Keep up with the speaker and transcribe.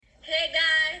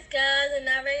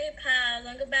Hey pals,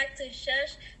 welcome back to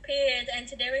Shush Periods, and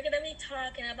today we're gonna be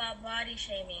talking about body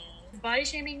shaming. Body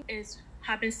shaming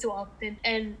happens too often,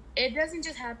 and it doesn't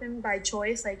just happen by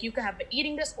choice. Like, you could have an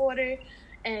eating disorder,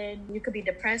 and you could be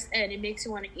depressed, and it makes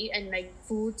you want to eat, and like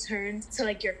food turns to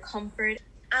like your comfort.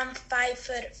 I'm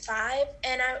 5'5"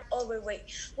 and I'm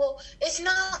overweight. Well, it's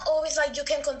not always like you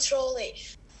can control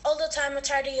it. All the time I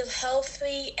try to eat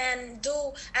healthy and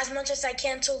do as much as I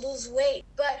can to lose weight.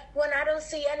 But when I don't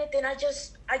see anything, I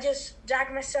just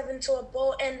drag myself into a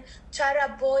bowl and try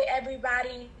to avoid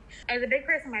everybody. As a big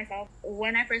person myself,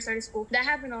 when I first started school, that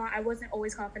happened a lot. I wasn't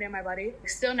always confident in my body.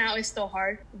 Still now, it's still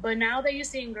hard. But now that you're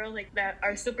seeing girls like that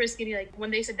are super skinny, like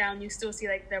when they sit down, you still see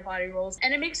like their body rolls.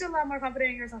 And it makes you a lot more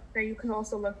confident in yourself that you can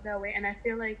also look that way. And I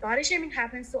feel like body shaming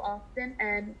happens too often,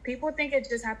 and people think it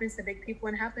just happens to big people,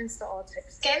 and it happens to all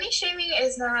types. Skinny shaming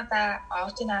is not that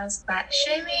often as fat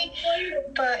shaming,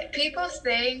 but people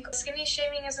think skinny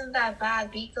shaming isn't that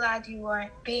bad. Be glad you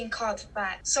weren't being called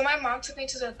fat. So my mom took me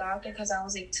to the doctor because I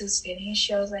was like too skinny.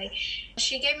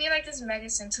 She gave me like this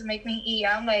medicine to make me eat.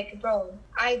 I'm like, bro,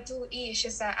 I do eat. It's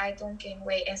just that I don't gain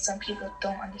weight, and some people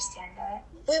don't understand that.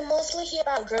 We mostly hear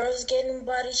about girls getting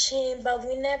body shamed, but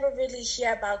we never really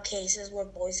hear about cases where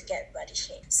boys get body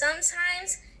shamed.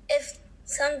 Sometimes, if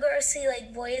some girls see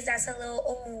like boys that's a little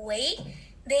overweight,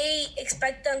 they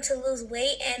expect them to lose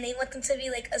weight and they want them to be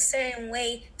like a certain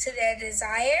way to their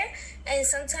desire. And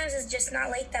sometimes it's just not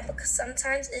like that, because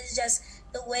sometimes it's just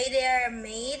the way they are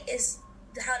made is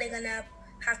how they're gonna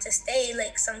have to stay.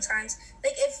 Like sometimes,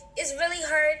 like if it's really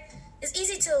hard, it's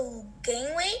easy to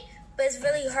gain weight, but it's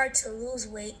really hard to lose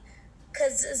weight,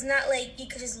 because it's not like you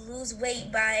could just lose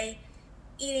weight by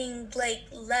eating like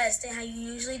less than how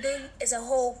you usually do. It's a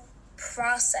whole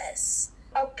process.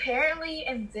 Apparently,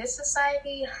 in this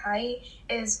society, height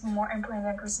is more important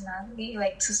than personality.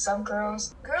 Like, to some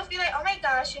girls be like, oh my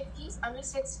gosh, if he's under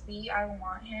 6 feet, I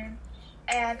want him.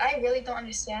 And I really don't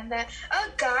understand that. A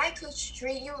guy could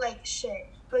treat you like shit,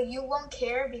 but you won't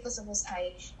care because of his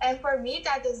height. And for me,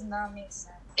 that does not make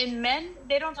sense. In men,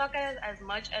 they don't talk as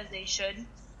much as they should,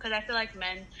 because I feel like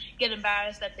men get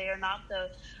embarrassed that they are not the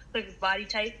body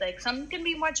type. Like, some can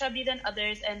be more chubby than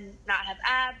others and not have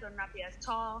abs or not be as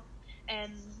tall.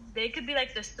 And they could be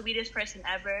like the sweetest person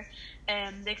ever,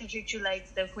 and they can treat you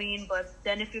like the queen. But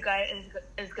then if your guy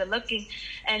is good looking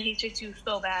and he treats you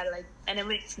so bad, like, and it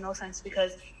makes no sense,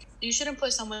 because you shouldn't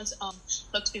put someone's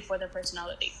looks before their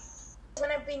personality. When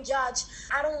I've been judged,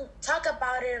 I don't talk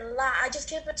about it a lot. I just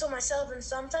keep it to myself, and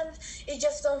sometimes it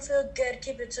just don't feel good.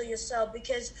 Keep it to yourself,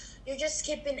 because you're just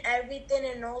keeping everything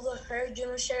and all the hurt. You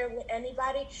don't share it with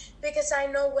anybody, because I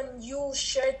know when you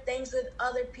share things with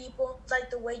other people, like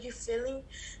the way you're feeling,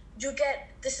 you get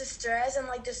this stress, and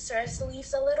like the stress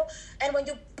leaves a little. And when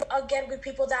you get with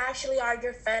people that actually are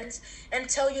your friends and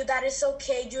tell you that it's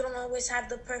okay, you don't always have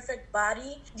the perfect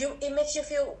body, it makes you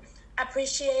feel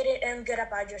appreciated and good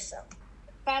about yourself.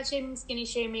 Fat shaming, skinny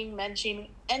shaming, men shaming,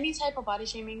 any type of body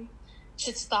shaming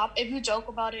should stop. If you joke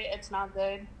about it, it's not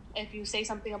good. If you say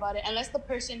something about it, unless the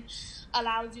person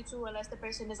allows you to, unless the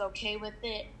person is okay with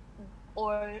it,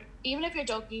 or even if you're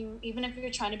joking, even if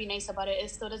you're trying to be nice about it, it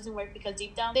still doesn't work, because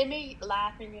deep down they may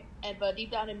laugh, but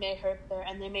deep down it may hurt there,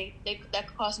 and that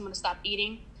could cause someone to stop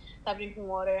eating, stop drinking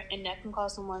water, and that can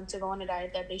cause someone to go on a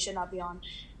diet that they should not be on.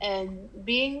 And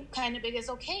being kind of big is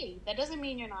okay. That doesn't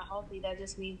mean you're not healthy. That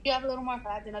just means you have a little more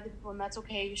fat than other people, and that's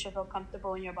okay. You should feel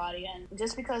comfortable in your body. And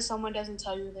just because someone doesn't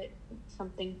tell you that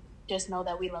something, just know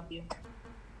that we love you.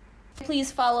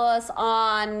 Please follow us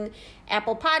on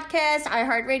Apple Podcasts,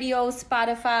 iHeartRadio,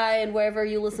 Spotify, and wherever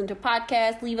you listen to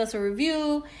podcasts. Leave us a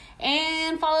review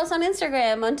and follow us on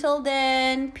Instagram. Until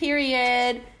then,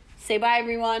 period. Say bye,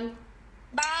 everyone.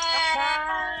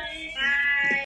 Bye.